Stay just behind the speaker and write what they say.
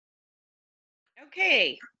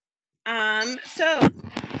Okay, so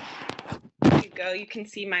there you go. You can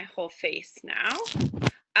see my whole face now.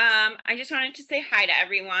 I just wanted to say hi to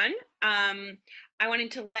everyone. I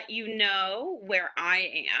wanted to let you know where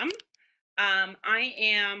I am. I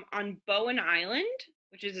am on Bowen Island,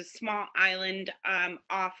 which is a small island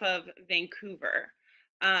off of Vancouver.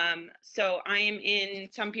 So I am in,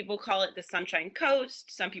 some people call it the Sunshine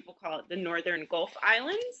Coast, some people call it the Northern Gulf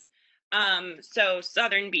Islands, so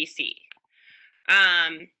southern BC.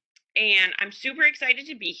 And I'm super excited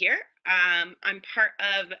to be here. I'm part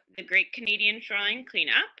of the Great Canadian Shoreline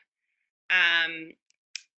Cleanup. And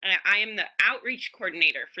I am the outreach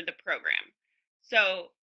coordinator for the program. So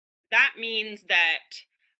that means that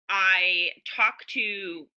I talk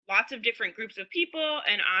to lots of different groups of people,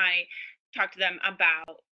 and I talk to them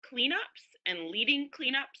about cleanups and leading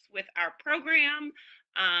cleanups with our program.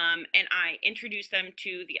 And I introduce them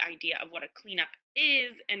to the idea of what a cleanup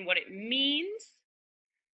is and what it means.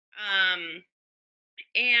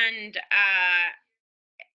 And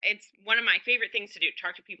it's one of my favorite things to do,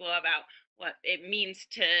 talk to people about what it means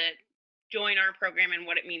to join our program and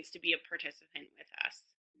what it means to be a participant with us.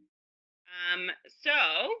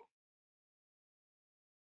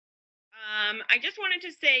 I just wanted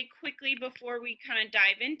to say quickly before we kind of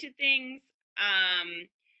dive into things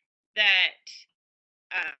that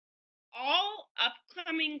all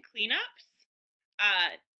upcoming cleanups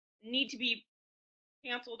need to be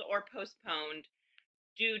canceled or postponed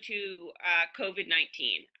due to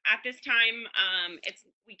COVID-19. At this time,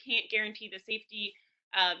 we can't guarantee the safety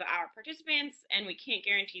of our participants, and we can't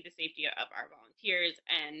guarantee the safety of our volunteers,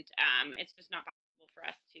 and it's just not possible for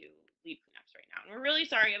us to lead cleanups right now. And we're really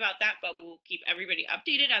sorry about that, but we'll keep everybody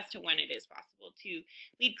updated as to when it is possible to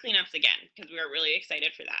lead cleanups again, because we are really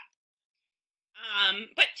excited for that.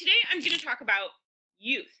 But today I'm going to talk about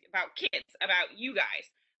youth, about kids, about you guys,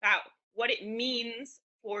 about what it means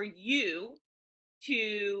for you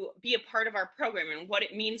to be a part of our program and what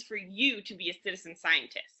it means for you to be a citizen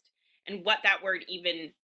scientist and what that word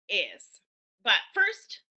even is. But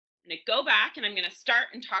first, I'm going to go back and I'm going to start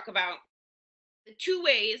and talk about the two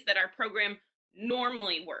ways that our program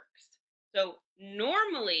normally works. So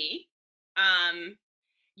normally,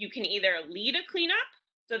 you can either lead a cleanup,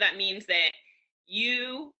 so that means that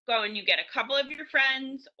you go and you get a couple of your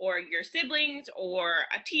friends or your siblings or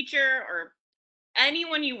a teacher or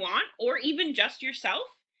anyone you want, or even just yourself,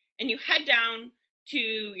 and you head down to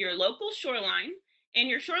your local shoreline. And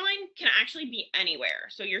your shoreline can actually be anywhere.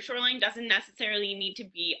 So your shoreline doesn't necessarily need to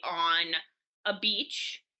be on a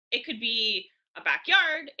beach. It could be a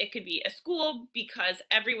backyard, it could be a school, because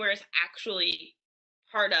everywhere is actually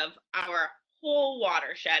part of our whole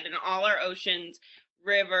watershed, and all our oceans,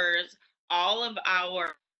 rivers, all of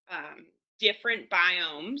our different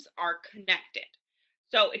biomes are connected.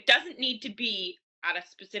 So it doesn't need to be at a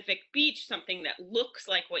specific beach, something that looks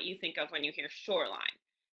like what you think of when you hear shoreline.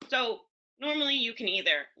 So normally you can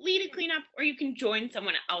either lead a cleanup or you can join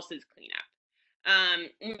someone else's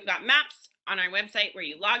cleanup. We've got maps on our website where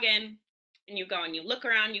you log in and you go and you look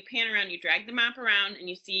around, you pan around, you drag the map around, and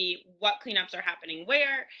you see what cleanups are happening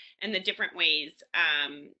where and the different ways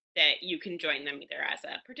that you can join them, either as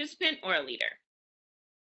a participant or a leader.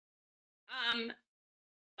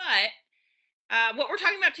 But what we're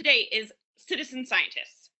talking about today is citizen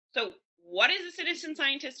scientists. So what is a citizen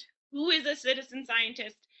scientist? Who is a citizen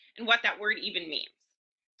scientist? And what that word even means.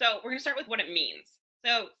 So we're going to start with what it means.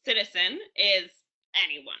 So citizen is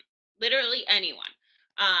anyone, literally anyone.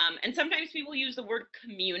 And sometimes people use the word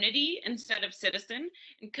community instead of citizen,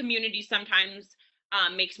 and community sometimes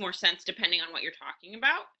makes more sense depending on what you're talking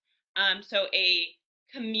about. So a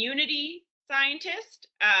community scientist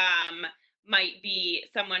might be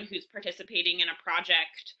someone who's participating in a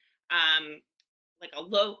project, like a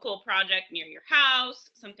local project near your house,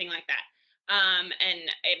 something like that. And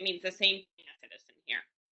it means the same thing as citizen here.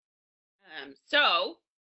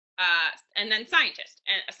 And then scientist.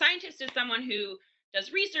 And a scientist is someone who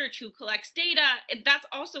does research, who collects data. That's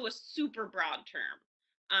also a super broad term.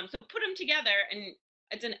 So put them together, and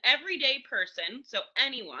it's an everyday person, so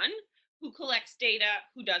anyone who collects data,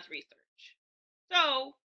 who does research.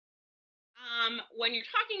 So when you're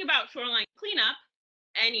talking about shoreline cleanup,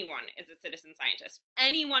 anyone is a citizen scientist,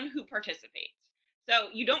 anyone who participates. So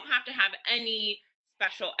you don't have to have any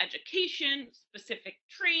special education, specific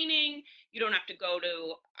training. You don't have to go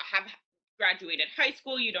to have graduated high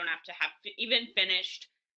school. You don't have to have even finished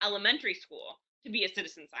elementary school to be a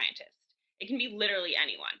citizen scientist. It can be literally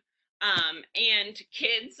anyone. And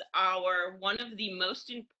kids are one of the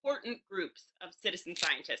most important groups of citizen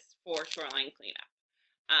scientists for shoreline cleanup.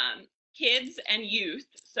 Kids and youth,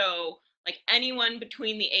 so like anyone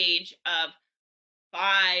between the age of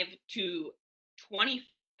 5 to 25,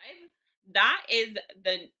 that is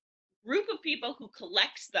the group of people who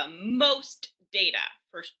collects the most data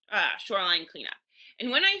for shoreline cleanup.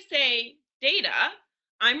 And when I say data,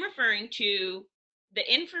 I'm referring to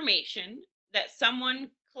the information that someone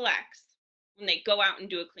collects when they go out and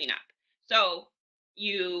do a cleanup. So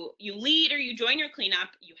you lead or you join your cleanup,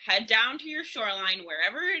 you head down to your shoreline,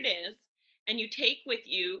 wherever it is, and you take with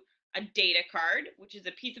you a data card, which is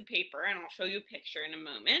a piece of paper, and I'll show you a picture in a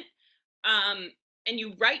moment. And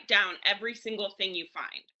you write down every single thing you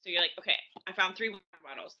find. So you're like, okay, I found 3 water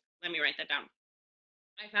bottles. Let me write that down.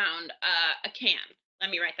 I found a can.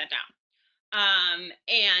 Let me write that down.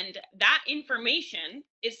 And that information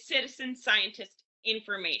is citizen scientist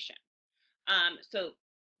information. So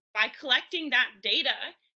by collecting that data,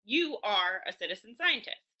 you are a citizen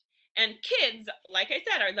scientist. And kids, like I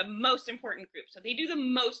said, are the most important group. So they do the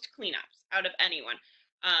most cleanups out of anyone.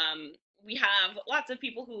 We have lots of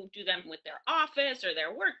people who do them with their office or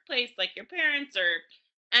their workplace, like your parents or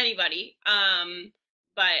anybody.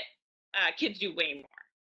 But kids do way more.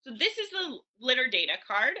 So this is the litter data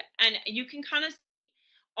card, and you can kind of,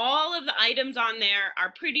 all of the items on there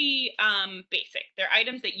are pretty basic. They're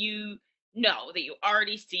items that you know, that you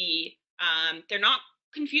already see. They're not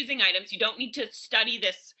confusing items. You don't need to study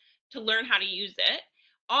this to learn how to use it.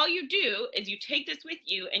 All you do is you take this with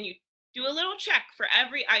you and you do a little check for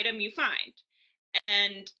every item you find.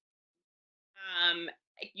 And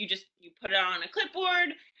you put it on a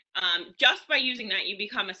clipboard. Just by using that, you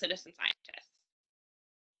become a citizen scientist.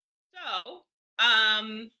 So,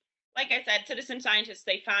 like I said, citizen scientists,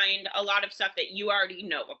 they find a lot of stuff that you already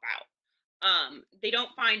know about. They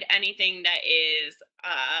don't find anything that is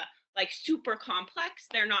like super complex.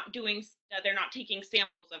 They're not taking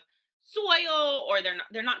samples of soil, or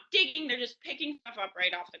they're not digging. They're just picking stuff up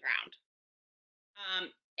right off the ground.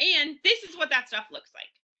 And this is what that stuff looks like.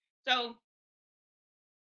 So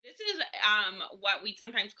this is what we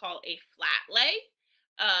sometimes call a flat lay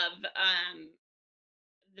of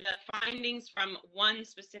the findings from one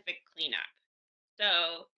specific cleanup.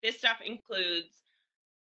 So this stuff includes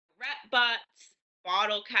rat butts,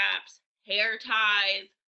 bottle caps, hair ties,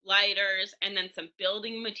 lighters, and then some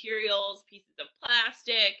building materials, pieces of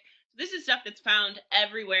plastic. So this is stuff that's found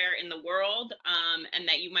everywhere in the world, and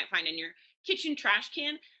that you might find in your kitchen trash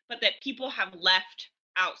can, but that people have left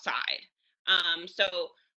outside. So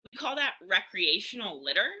we call that recreational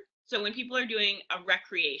litter. So when people are doing a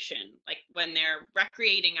recreation, like when they're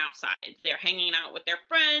recreating outside, they're hanging out with their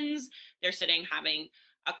friends, they're sitting having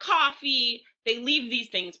a coffee, they leave these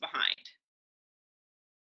things behind.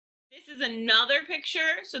 This is another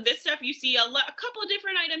picture. So this stuff, you see a couple of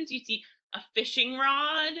different items. You see a fishing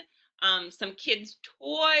rod, some kids'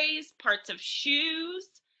 toys, parts of shoes.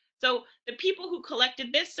 So the people who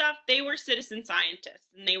collected this stuff, they were citizen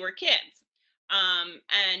scientists and they were kids.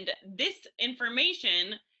 And this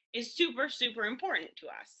information is super, super important to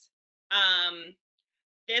us.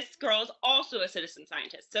 This girl is also a citizen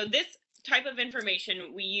scientist. So this type of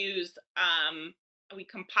information we use, we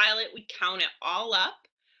compile it, we count it all up,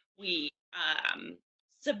 we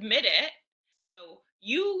submit it. So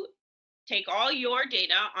you take all your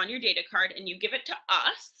data on your data card and you give it to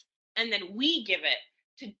us, and then we give it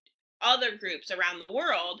to other groups around the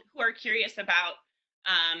world who are curious about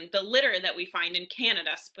the litter that we find in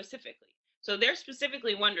Canada specifically. So they're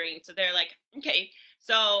specifically wondering, so they're like, okay,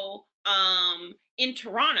 so in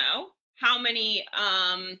Toronto, how many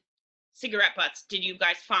cigarette butts did you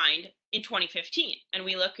guys find in 2015? And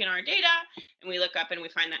we look in our data and we look up and we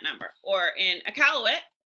find that number. Or in Iqaluit,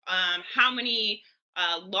 how many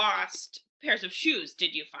lost pairs of shoes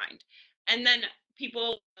did you find? And then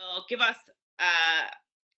people will give us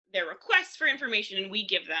their requests for information and we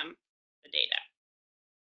give them the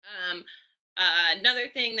data. Another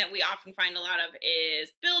thing that we often find a lot of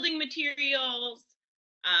is building materials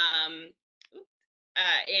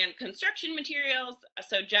and construction materials.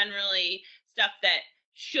 So generally stuff that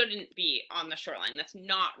shouldn't be on the shoreline, that's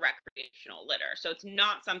not recreational litter. So it's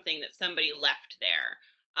not something that somebody left there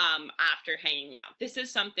after hanging out. This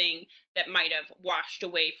is something that might have washed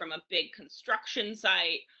away from a big construction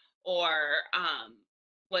site, or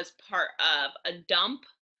was part of a dump.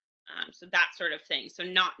 So that sort of thing. So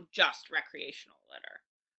not just recreational litter.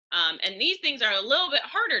 And these things are a little bit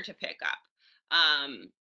harder to pick up.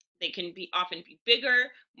 They can often be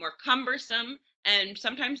bigger, more cumbersome, and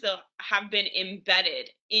sometimes they'll have been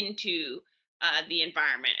embedded into the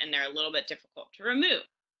environment and they're a little bit difficult to remove.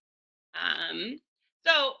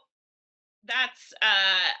 So that's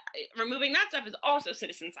removing that stuff is also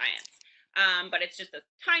citizen science, but it's just a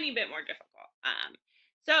tiny bit more difficult.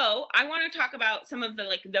 So I want to talk about some of the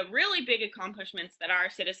really big accomplishments that our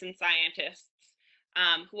citizen scientists,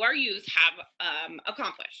 who are youth, have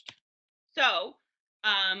accomplished. So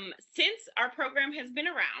since our program has been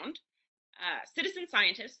around, citizen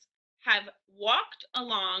scientists have walked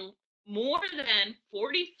along more than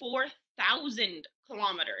 44,000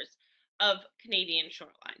 kilometers of Canadian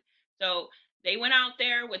shoreline. So they went out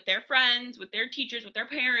there with their friends, with their teachers, with their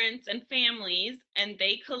parents and families, and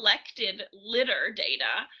they collected litter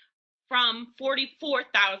data from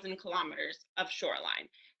 44,000 kilometers of shoreline.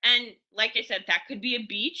 And like I said, that could be a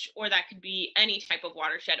beach, or that could be any type of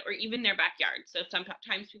watershed, or even their backyard. So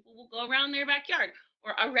sometimes people will go around their backyard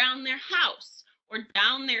or around their house or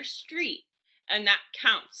down their street, and that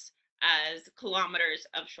counts as kilometers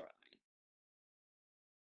of shoreline.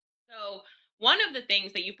 So one of the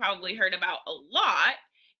things that you probably heard about a lot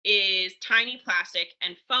is tiny plastic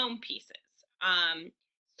and foam pieces.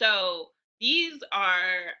 So these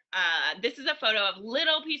are, this is a photo of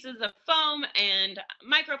little pieces of foam and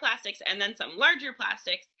microplastics, and then some larger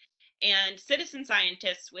plastics. And citizen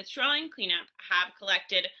scientists with Shoreline Cleanup have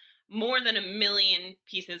collected more than 1 million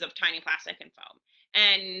pieces of tiny plastic and foam.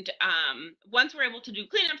 And once we're able to do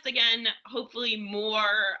cleanups again, hopefully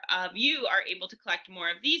more of you are able to collect more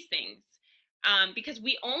of these things, because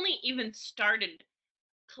we only even started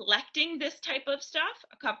collecting this type of stuff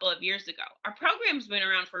a couple of years ago. Our program's been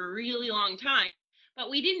around for a really long time, but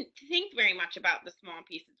we didn't think very much about the small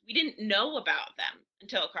pieces. We didn't know about them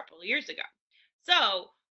until a couple of years ago.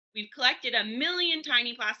 So we've collected 1 million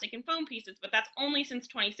tiny plastic and foam pieces, but that's only since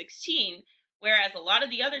 2016, whereas a lot of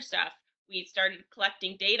the other stuff we started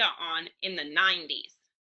collecting data on in the 90s.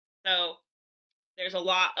 So there's a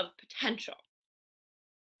lot of potential.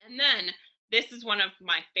 And then this is one of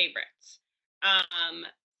my favorites.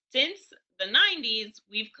 Since the 90s,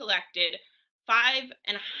 we've collected 5.5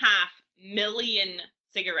 million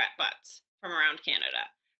cigarette butts from around Canada.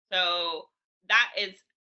 So that is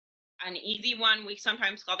an easy one. We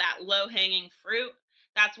sometimes call that low-hanging fruit.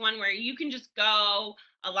 That's one where you can just go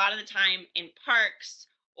a lot of the time in parks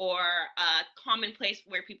or a common place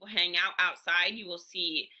where people hang out outside. You will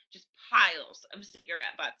see just piles of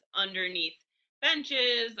cigarette butts underneath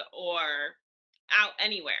benches or out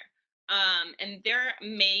anywhere. And they're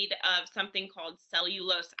made of something called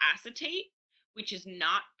cellulose acetate, which is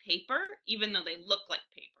not paper, even though they look like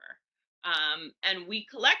paper. And we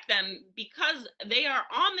collect them because they are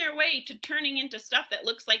on their way to turning into stuff that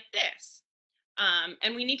looks like this.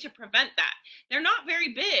 And we need to prevent that. They're not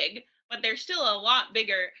very big, but they're still a lot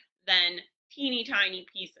bigger than teeny tiny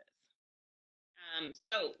pieces.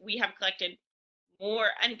 So we have collected more,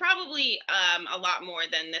 and probably a lot more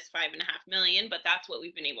than this 5.5 million, but that's what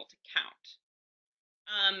we've been able to count.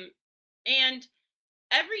 And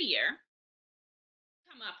every year,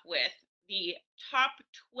 come up with the top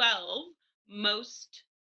 12 most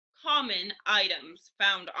common items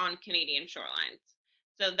found on Canadian shorelines.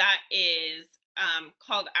 So that is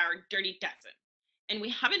called our Dirty Dozen. And we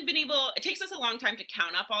haven't been able, it takes us a long time to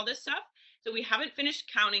count up all this stuff. So we haven't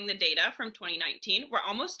finished counting the data from 2019. We're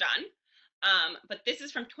almost done. But this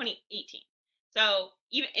is from 2018. So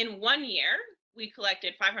even in 1 year, we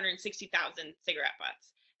collected 560,000 cigarette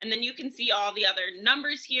butts. And then you can see all the other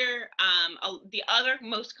numbers here. The other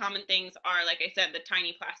most common things are, like I said, the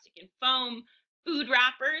tiny plastic and foam, food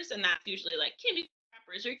wrappers, and that's usually like candy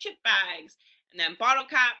wrappers or chip bags, and then bottle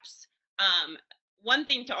caps. One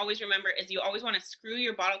thing to always remember is you always want to screw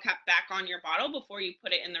your bottle cap back on your bottle before you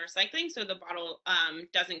put it in the recycling, so the bottle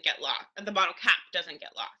doesn't get lost. The bottle cap doesn't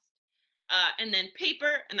get lost. And then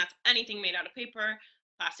paper, and that's anything made out of paper,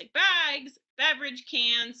 plastic bags, beverage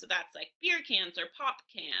cans, so that's like beer cans or pop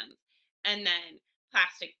cans, and then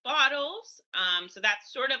plastic bottles, so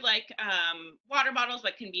that's sort of like water bottles,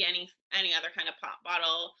 but can be any other kind of pop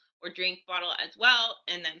bottle or drink bottle as well,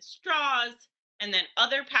 and then straws, and then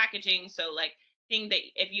other packaging, so like thing that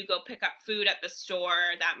if you go pick up food at the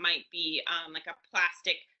store, that might be like a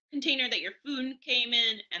plastic container that your food came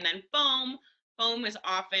in, and then foam. Foam is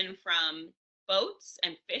often from boats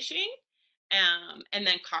and fishing, and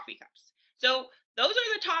then coffee cups. So those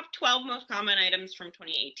are the top 12 most common items from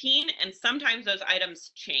 2018, and sometimes those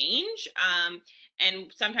items change,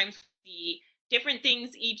 and sometimes the different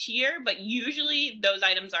things each year, but usually those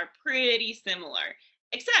items are pretty similar.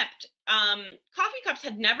 Except coffee cups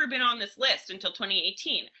had never been on this list until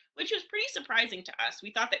 2018, which was pretty surprising to us.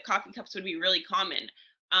 We thought that coffee cups would be really common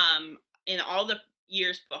in all the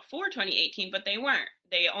years before 2018, but they weren't.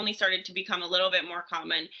 They only started to become a little bit more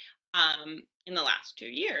common in the last 2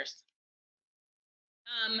 years.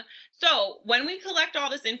 So when we collect all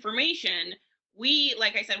this information, we,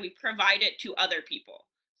 like I said, we provide it to other people.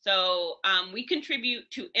 So we contribute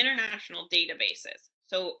to international databases.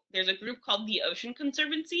 So there's a group called the Ocean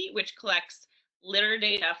Conservancy, which collects litter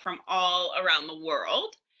data from all around the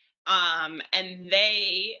world. And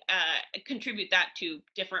they contribute that to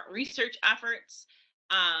different research efforts,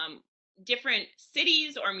 different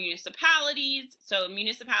cities or municipalities. So a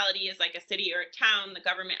municipality is like a city or a town. The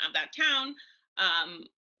government of that town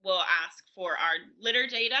will ask for our litter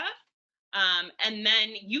data. And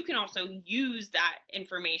then you can also use that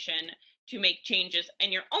information to make changes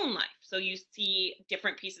in your own life. So you see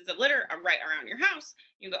different pieces of litter right around your house.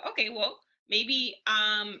 You go, okay, well, maybe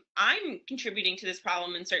I'm contributing to this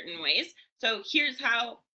problem in certain ways. So here's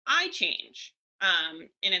how I change.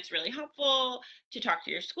 And it's really helpful to talk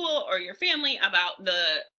to your school or your family about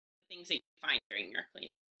the things that you find during your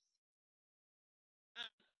cleanup.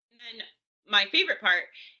 And then my favorite part,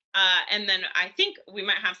 and then I think we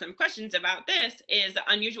might have some questions about this, is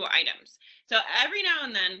unusual items. So every now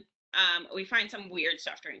and then we find some weird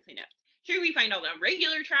stuff during cleanups. Sure, we find all the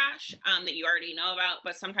regular trash that you already know about,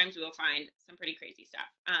 but sometimes we will find some pretty crazy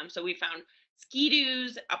stuff. So we found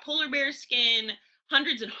ski-doos, a polar bear skin,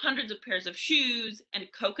 hundreds and hundreds of pairs of shoes, and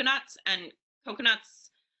coconuts.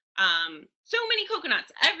 So many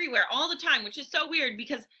coconuts everywhere all the time, which is so weird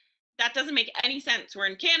because that doesn't make any sense. We're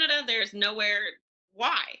in Canada. There's nowhere.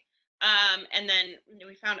 Why? And then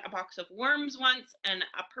we found a box of worms once and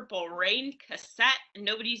a Purple Rain cassette.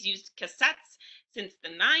 Nobody's used cassettes since the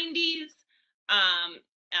 90s.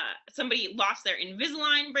 Somebody lost their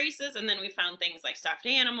Invisalign braces, and then we found things like stuffed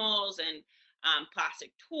animals and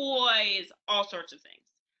plastic toys, all sorts of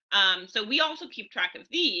things. So we also keep track of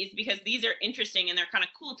these because these are interesting and they're kind of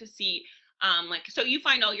cool to see. So you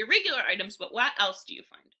find all your regular items, but what else do you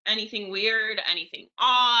find? Anything weird, anything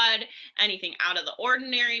odd, anything out of the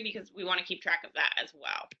ordinary, because we want to keep track of that as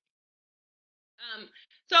well.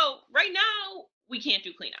 So right now we can't do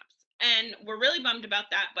cleanups, and we're really bummed about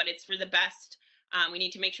that, but it's for the best. We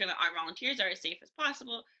need to make sure that our volunteers are as safe as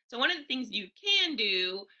possible. So one of the things you can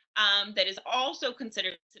do that is also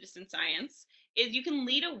considered citizen science is you can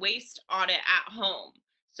lead a waste audit at home.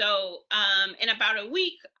 So in about a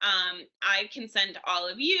week, I can send all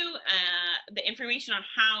of you the information on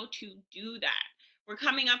how to do that. We're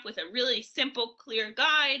coming up with a really simple, clear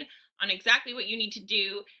guide on exactly what you need to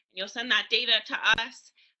do. And you'll send that data to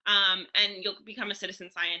us, and you'll become a citizen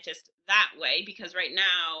scientist that way, because right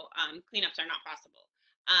now cleanups are not possible.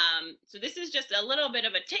 So this is just a little bit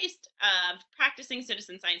of a taste of practicing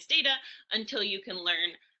citizen science data until you can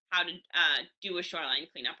learn how to do a shoreline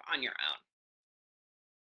cleanup on your own.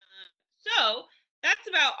 So that's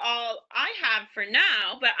about all I have for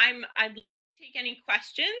now, but I'd like to take any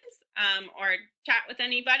questions or chat with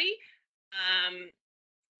anybody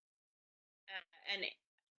and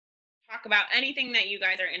talk about anything that you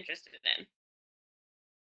guys are interested in.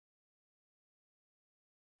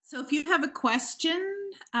 So if you have a question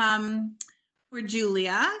for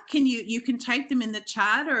Julia, you can type them in the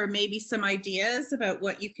chat, or maybe some ideas about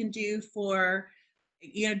what you can do for,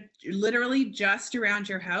 literally just around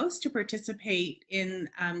your house to participate in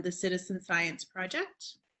the Citizen Science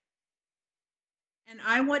Project. And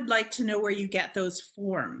I would like to know where you get those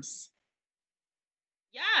forms.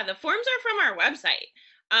 Yeah, the forms are from our website.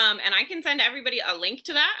 And I can send everybody a link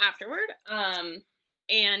to that afterward.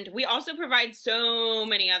 And we also provide so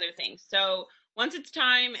many other things. So once it's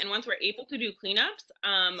time and once we're able to do cleanups,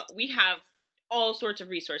 we have all sorts of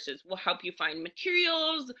resources. We'll help you find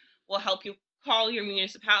materials. We'll help you call your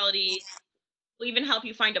municipality. We'll even help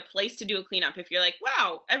you find a place to do a cleanup if you're like,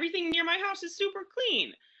 wow, everything near my house is super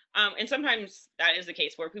clean. And sometimes that is the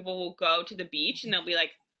case where people will go to the beach and they'll be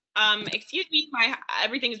like, excuse me,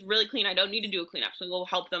 everything is really clean. I don't need to do a cleanup. So we'll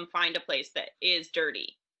help them find a place that is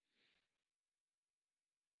dirty.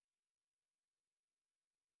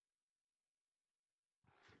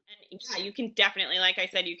 And yeah, you can definitely, like I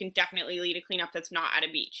said, you can definitely lead a cleanup that's not at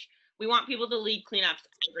a beach. We want people to lead cleanups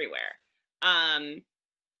everywhere.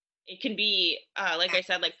 It can be, like I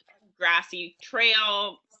said, like grassy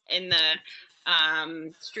trail in the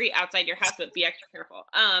street outside your house, but be extra careful.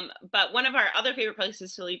 But one of our other favorite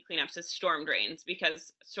places to lead cleanups is storm drains,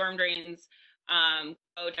 because storm drains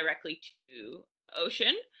go directly to the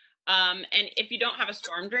ocean. And if you don't have a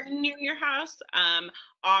storm drain near your house,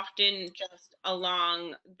 often just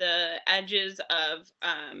along the edges of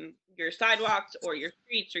your sidewalks or your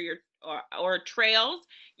streets or trails,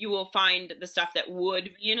 you will find the stuff that would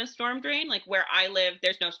be in a storm drain. Like where I live,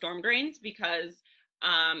 there's no storm drains because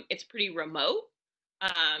it's pretty remote.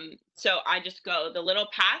 So I just go the little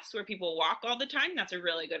paths where people walk all the time. That's a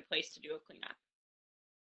really good place to do a cleanup.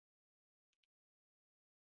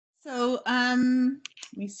 So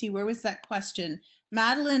let me see, where was that question?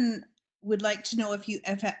 Madeline would like to know if you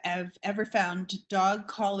have ever found dog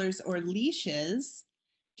collars or leashes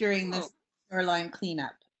during Oh, this shoreline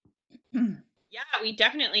cleanup. yeah, we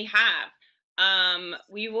definitely have.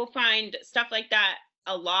 We will find stuff like that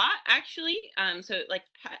a lot, actually. So like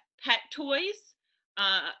pet toys,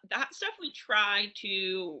 that stuff we try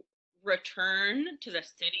to return to the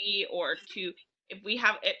city or to if we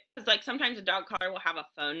have it, because like sometimes a dog collar will have a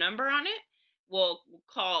phone number on it. We'll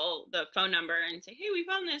call the phone number and say, "Hey, we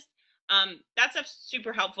found this." That stuff's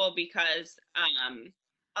super helpful because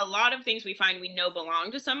a lot of things we find we know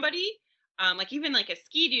belong to somebody, like even like a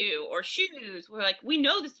ski-doo or shoes, we're like, we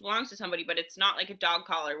know this belongs to somebody, but it's not like a dog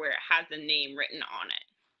collar where it has the name written on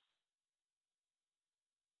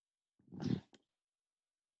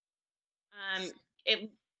it.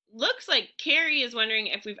 It looks like Carrie is wondering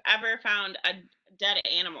if we've ever found a dead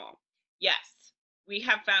animal. Yes, we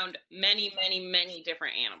have found many, many, many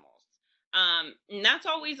different animals. And that's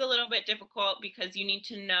always a little bit difficult because you need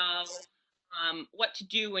to know what to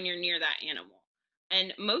do when you're near that animal.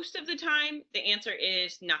 And most of the time, the answer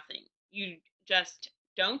is nothing. You just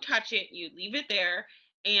don't touch it, you leave it there.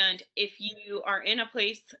 And if you are in a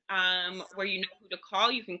place where you know who to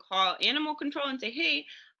call, you can call animal control and say, hey,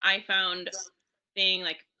 I found thing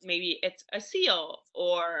like maybe it's a seal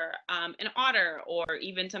or an otter or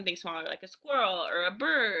even something smaller like a squirrel or a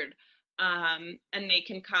bird, and they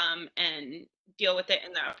can come and deal with it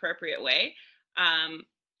in the appropriate way.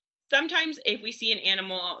 Sometimes if we see an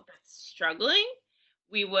animal that's struggling,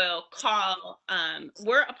 we will call,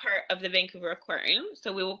 we're a part of the Vancouver Aquarium,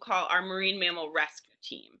 so we will call our marine mammal rescue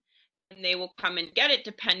team and they will come and get it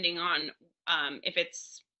depending on if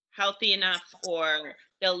it's healthy enough, or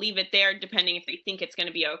they'll leave it there depending if they think it's going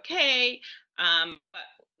to be okay. But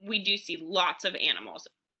we do see lots of animals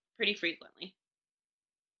pretty frequently.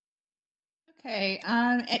 Okay.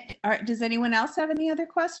 Does anyone else have any other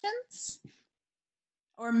questions?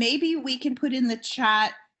 Or maybe we can put in the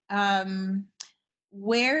chat,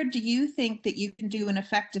 where do you think that you can do an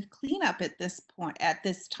effective cleanup at this point, at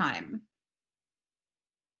this time?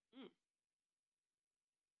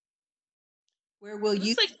 Where will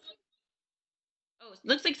you?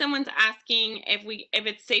 Looks like someone's asking if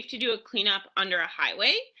it's safe to do a cleanup under a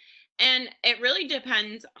highway, and it really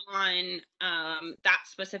depends on that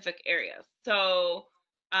specific area. So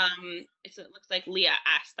it looks like Leah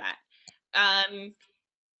asked that.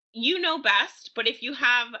 You know best, but if you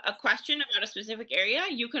have a question about a specific area,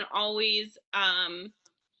 you can always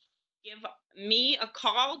give me a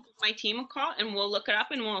call, give my team a call, and we'll look it up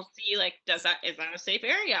and we'll see like, is that a safe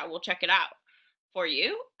area? We'll check it out for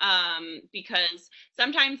you, because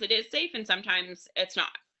sometimes it is safe and sometimes it's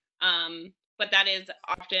not. But that is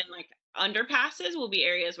often like underpasses will be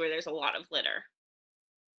areas where there's a lot of litter.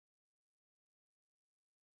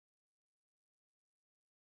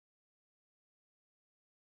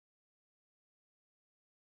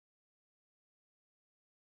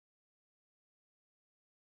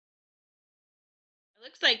 It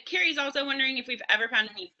looks like Carrie's also wondering if we've ever found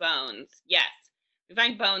any bones. Yes, we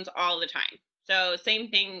find bones all the time. So same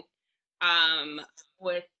thing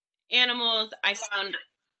with animals. I found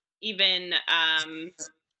even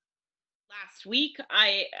last week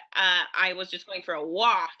I was just going for a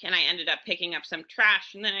walk and I ended up picking up some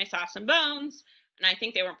trash and then I saw some bones and I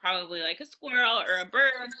think they were probably like a squirrel or a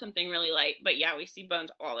bird, something really light. But yeah, we see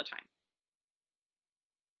bones all the time.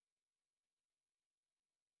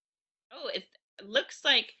 Oh, it looks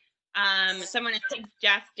like someone is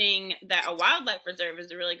suggesting that a wildlife reserve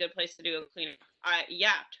is a really good place to do a cleanup.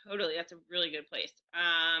 Yeah, totally. That's a really good place.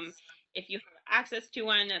 If you have access to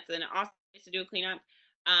one, that's an awesome place to do a cleanup.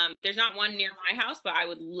 There's not one near my house, but I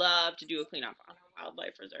would love to do a cleanup on a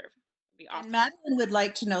wildlife reserve. It'd be awesome. And Madeline would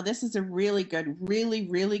like to know, this is a really good,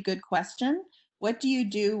 really good question. What do you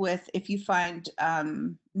do with if you find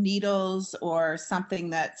needles or something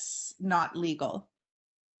that's not legal?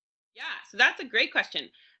 Yeah, so that's a great question.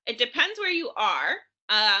 It depends where you are.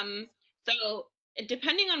 So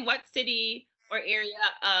depending on what city or area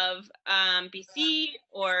of BC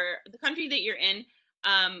or the country that you're in,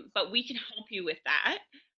 but we can help you with that.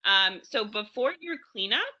 So before your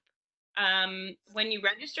cleanup, when you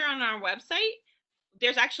register on our website,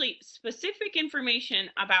 there's actually specific information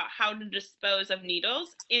about how to dispose of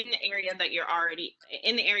needles in the area that you're already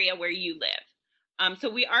in the area where you live. So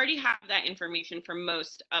we already have that information for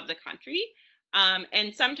most of the country.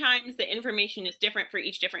 And sometimes the information is different for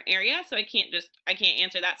each different area. So I can't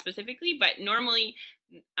answer that specifically, but normally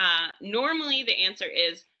the answer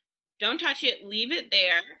is don't touch it, leave it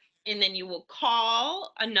there. And then you will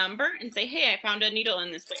call a number and say, hey, I found a needle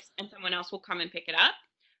in this place, and someone else will come and pick it up.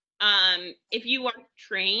 If you are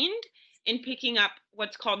trained in picking up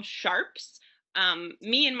what's called sharps.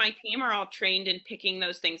 Me and my team are all trained in picking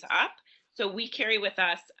those things up. So we carry with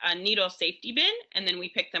us a needle safety bin, and then we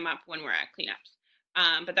pick them up when we're at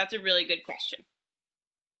cleanups. But that's a really good question.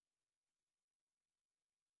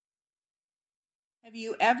 Have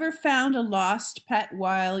you ever found a lost pet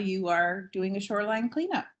while you are doing a shoreline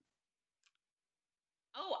cleanup?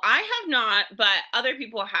 Oh, I have not, but other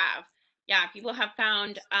people have. Yeah, people have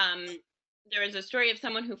found. There was a story of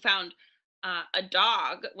someone who found a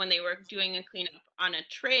dog when they were doing a cleanup on a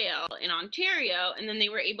trail in Ontario, and then they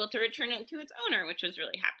were able to return it to its owner, which was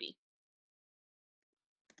really happy.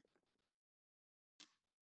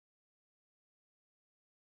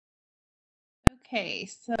 Okay,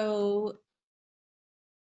 so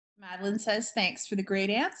Madeline says, thanks for the great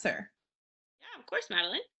answer. Yeah, of course,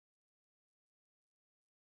 Madeline.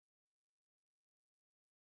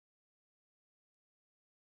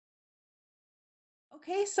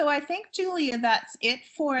 Okay, so I think, Julia, that's it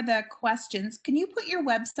for the questions. Can you put your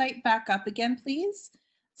website back up again, please?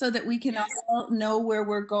 So that we can all know where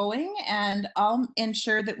we're going, and I'll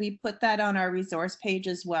ensure that we put that on our resource page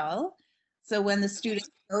as well. So when the students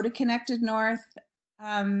go to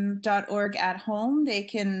connectednorth.org at home, they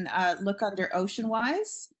can look under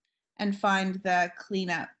Oceanwise and find the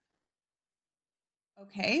cleanup.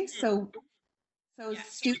 Okay, so Yeah.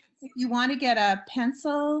 students, if you want to get a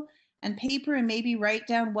pencil and paper and maybe write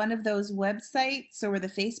down one of those websites or the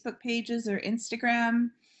Facebook pages or Instagram.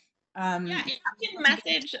 Yeah, you can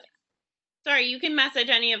message. Sorry, you can message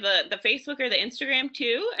any of the Facebook or the Instagram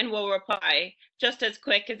too, and we'll reply just as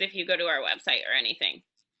quick as if you go to our website or anything.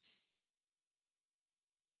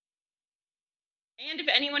 And if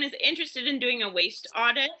anyone is interested in doing a waste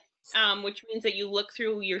audit, which means that you look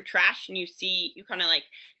through your trash and you kind of like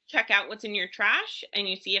check out what's in your trash and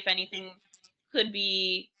you see if anything could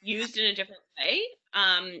be used in a different way.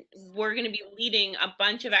 We're going to be leading a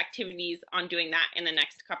bunch of activities on doing that in the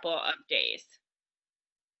next couple of days.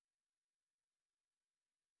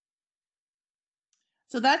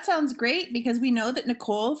 So that sounds great, because we know that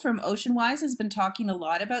Nicole from Oceanwise has been talking a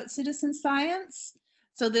lot about citizen science.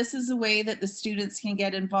 So this is a way that the students can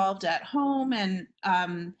get involved at home and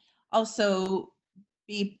also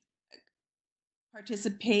be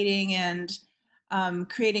participating and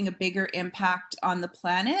creating a bigger impact on the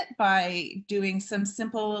planet by doing some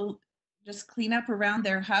simple just cleanup around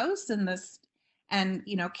their house and this, and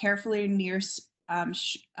carefully near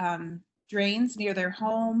drains near their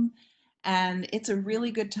home. And it's a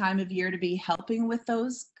really good time of year to be helping with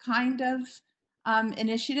those kind of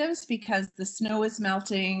initiatives, because the snow is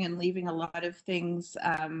melting and leaving a lot of things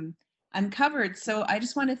uncovered. So I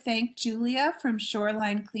just want to thank Julia from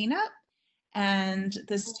Shoreline Cleanup and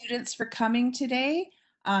the students for coming today.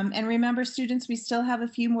 And remember, students, we still have a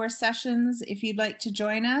few more sessions if you'd like to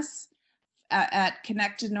join us at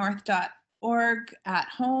connectednorth.org at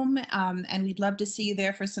home. And we'd love to see you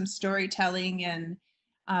there for some storytelling and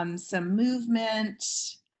some movement.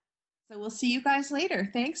 So we'll see you guys later.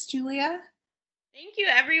 Thanks, Julia. Thank you,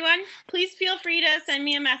 everyone. Please feel free to send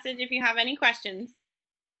me a message if you have any questions.